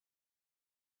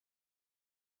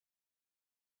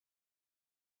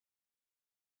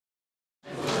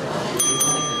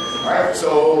Alright,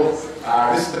 so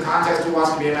this is the contest Who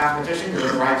Wants to Be a Mathematician? You're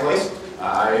in the right place.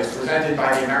 It's presented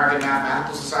by the American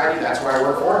Mathematical Society, that's who I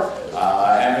work for.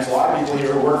 And there's a lot of people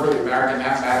here who work for the American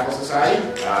Mathematical Society.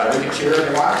 We can cheer if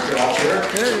they want, we can all cheer.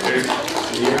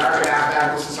 The American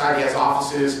Mathematical Society has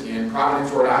offices in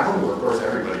Providence, Rhode Island, where of course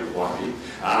everybody would want to be.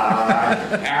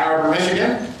 Ann Arbor,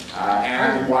 Michigan,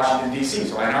 and in Washington, D.C.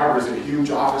 So Ann Arbor is a huge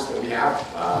office that we have,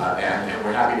 and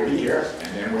we're happy to be here.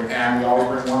 And we always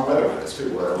bring warm weather with us too,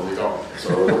 wherever we go.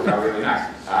 So it worked out really nice.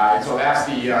 And so that's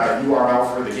the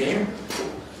URL for the game.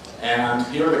 And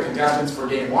here are the contestants for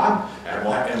game one.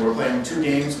 And we're playing 2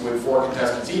 games with 4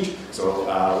 contestants each. So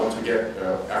once we get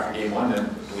after game 1, then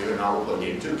believe it or not, we'll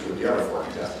play game 2 with the other 4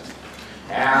 contestants.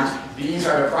 And these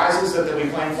are the prizes that they'll be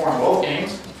playing for in both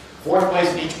games. 4th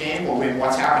place in each game will win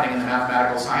What's Happening in the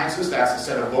Mathematical Sciences. That's a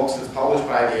set of books that's published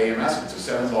by the AMS. It's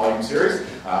a 7-volume series.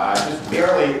 Just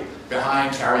barely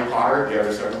behind Harry Potter, the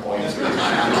other 7-volume series.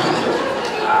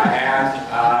 And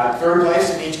 3rd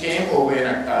place in each game will win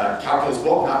a calculus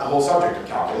book, not the whole subject of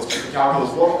calculus, but the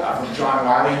calculus book from John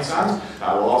Wiley and Sons.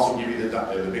 We'll also give you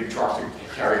the big truck to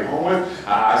carry it home with.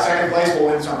 2nd place will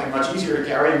win something much easier to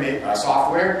carry,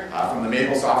 software from the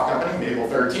MapleSoft company, Maple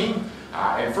 13.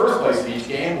 And 1st place in each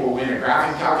game will win a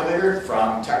graphing calculator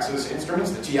from Texas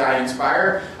Instruments, the TI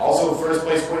Inspire. Also, the 1st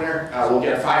place winner will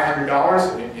get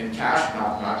 $500 in cash,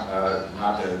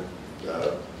 not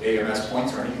AMS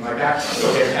points or anything like that.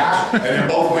 They'll get cash. And then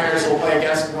both winners will play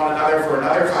against one another for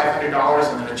another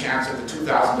 $500 and then a chance at the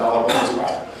 $2,000 bonus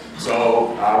prize.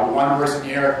 So one person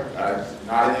here,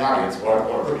 not in the audience, or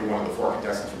it could be one of the 4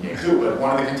 contestants from game 2, but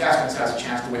one of the contestants has a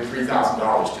chance to win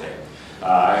 $3,000 today. And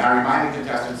I remind the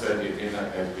contestants that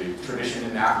the tradition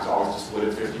in math is always to split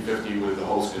it 50-50 with the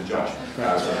host and judge.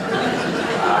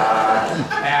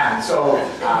 And so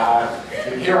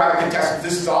here are the contestants.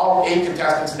 This is all 8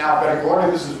 contestants in alphabetical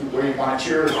order. This is where you want to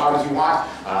cheer as loud as you want.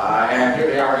 And here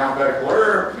they are in alphabetical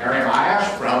order. Miriam Ayash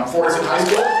from Fordson High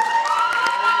School.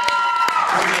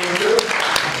 Game 2.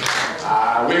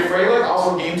 Wick Freilich,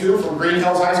 also game 2 from Green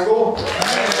Hills High School.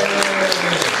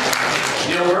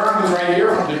 Neil Durham, who's right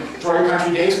here from Detroit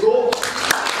Country Day School.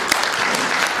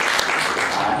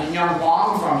 Young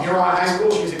Wong from Huron High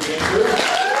School, she's in game 2.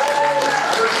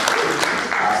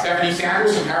 Stephanie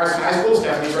Sanders from Harrison High School,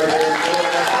 Stephanie's right there.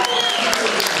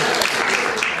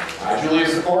 Julia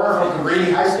Sikora from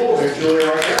Cabrini High School, there's Julia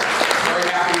right there. Very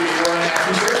happy to be wearing that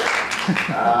t-shirt.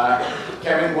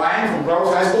 Kevin Wang from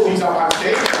Groves High School, he's up on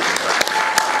stage.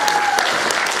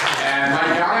 And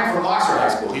Mike Downing from Gloucester High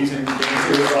School, he's in game 2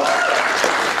 as well.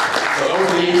 So those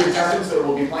are the 8 contestants that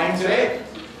will be playing today.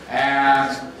 And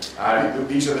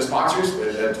these are the sponsors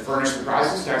that furnish the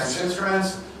prizes: Texas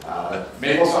Instruments,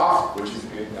 MapleSoft, which is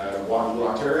in Waterloo,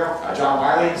 Ontario, John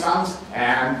Wiley and Sons,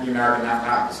 and the American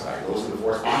Mathematical Society. Those are the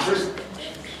 4 sponsors.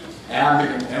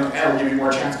 And it'll give you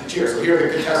more chance to cheer. So here are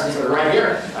the contestants that are right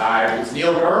here. It's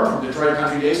Neil Durham from Detroit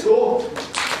Country Day School.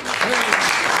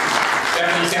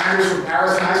 Stephanie Sanders from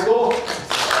Harrison High School.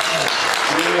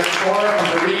 Julia Sikora from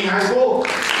Cabrini High School.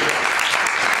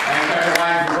 And Kevin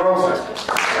Lang from Groves High School.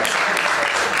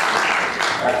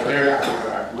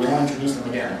 We won't introduce them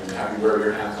again. I'm have you wear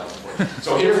your hands up.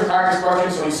 So here's the practice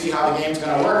question, so you see how the game's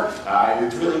going to work.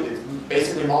 It's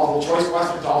basically multiple choice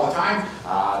questions all the time,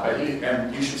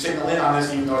 and you should signal in on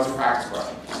this even though it's a practice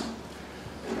question.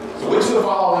 So which of the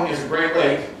following is a Great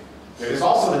Lake that is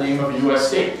also the name of a U.S.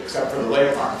 state, except for the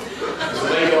lake part? Is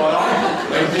it Lake Illinois,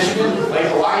 Lake Michigan, Lake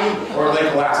Hawaii, or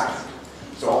Lake Alaska?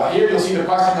 So here you'll see the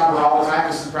question number all the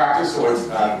time. This is practice, so it's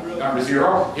number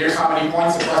 0. Here's how many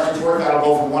points the question's worth. That'll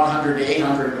go from 100 to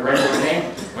 800 in the regular game.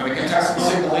 When the contestants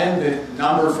signal in, the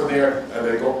number for their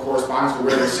that corresponds to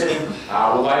where they're sitting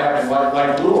will light up in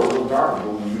light blue or a little darker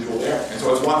blue than usual there. And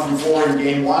so it's 1 through 4 in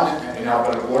game 1 in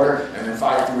alphabetical order, and then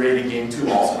 5 through 8 in game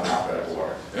 2 also in alphabetical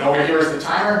order. And over here is the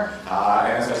timer,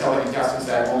 and as I tell the contestants,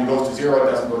 that only goes to 0,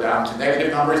 it doesn't go down to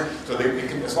negative numbers. So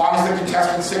as long as the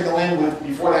contestants signal in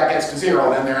before that gets to 0,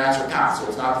 then their answer counts. So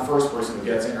it's not the first person who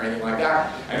gets in or anything like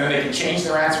that. And then they can change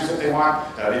their answers if they want.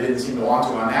 They didn't seem to want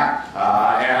to on that.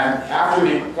 And after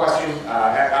the question,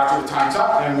 after the time's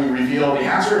up, then we reveal the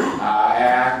answer.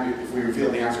 And if we reveal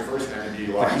the answer first, then it'd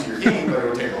be a lot easier game, but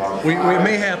it'll take a lot of time. It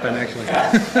may happen, actually.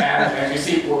 And you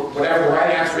see, whatever the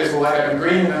right answer is will light up in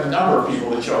green, and then the number of people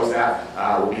that chose that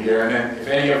will be there. And then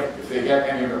if they get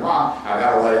any of them wrong,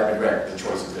 that'll light up in red, the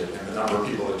choices and the number of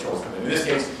people that chose them. In this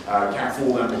case, can't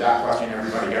fool them with that question.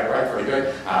 Everybody got it right, pretty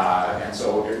good. And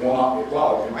so it won't,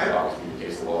 well, it might always be the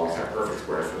case that we'll always have perfect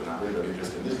squares for the numbers, but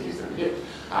just in this case that we did.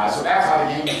 So that's how the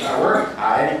game is going to work.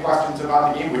 Any questions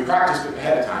about the game? We practiced it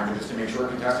ahead of time just to make sure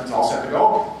contestants all set to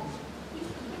go.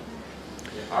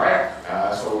 All right,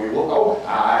 so we will go.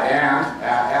 And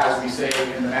as we say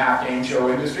in the math game show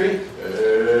industry, let's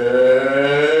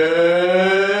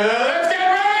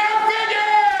get ready to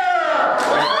figure!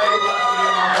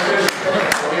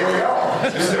 So here we go.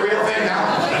 This is the real thing now.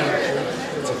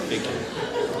 It's a figure.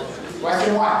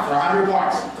 Question 1 for 100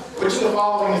 points. Which of the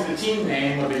following is the team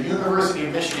name of the University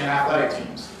of Michigan athletic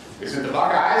teams? Is it the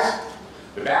Buckeyes,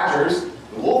 the Badgers,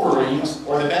 the Wolverines,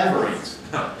 or the Denverines?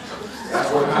 That's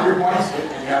worth 100 points, and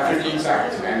you have 15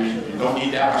 seconds. And you don't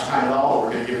need that much time at all, but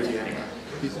we're going to give it to you anyway.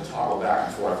 Toggle back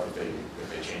and forth if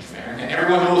they change from there. And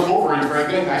everyone knows Wolverines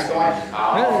very good. Nice going.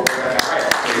 All right,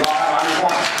 so you all have 100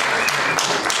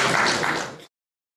 points.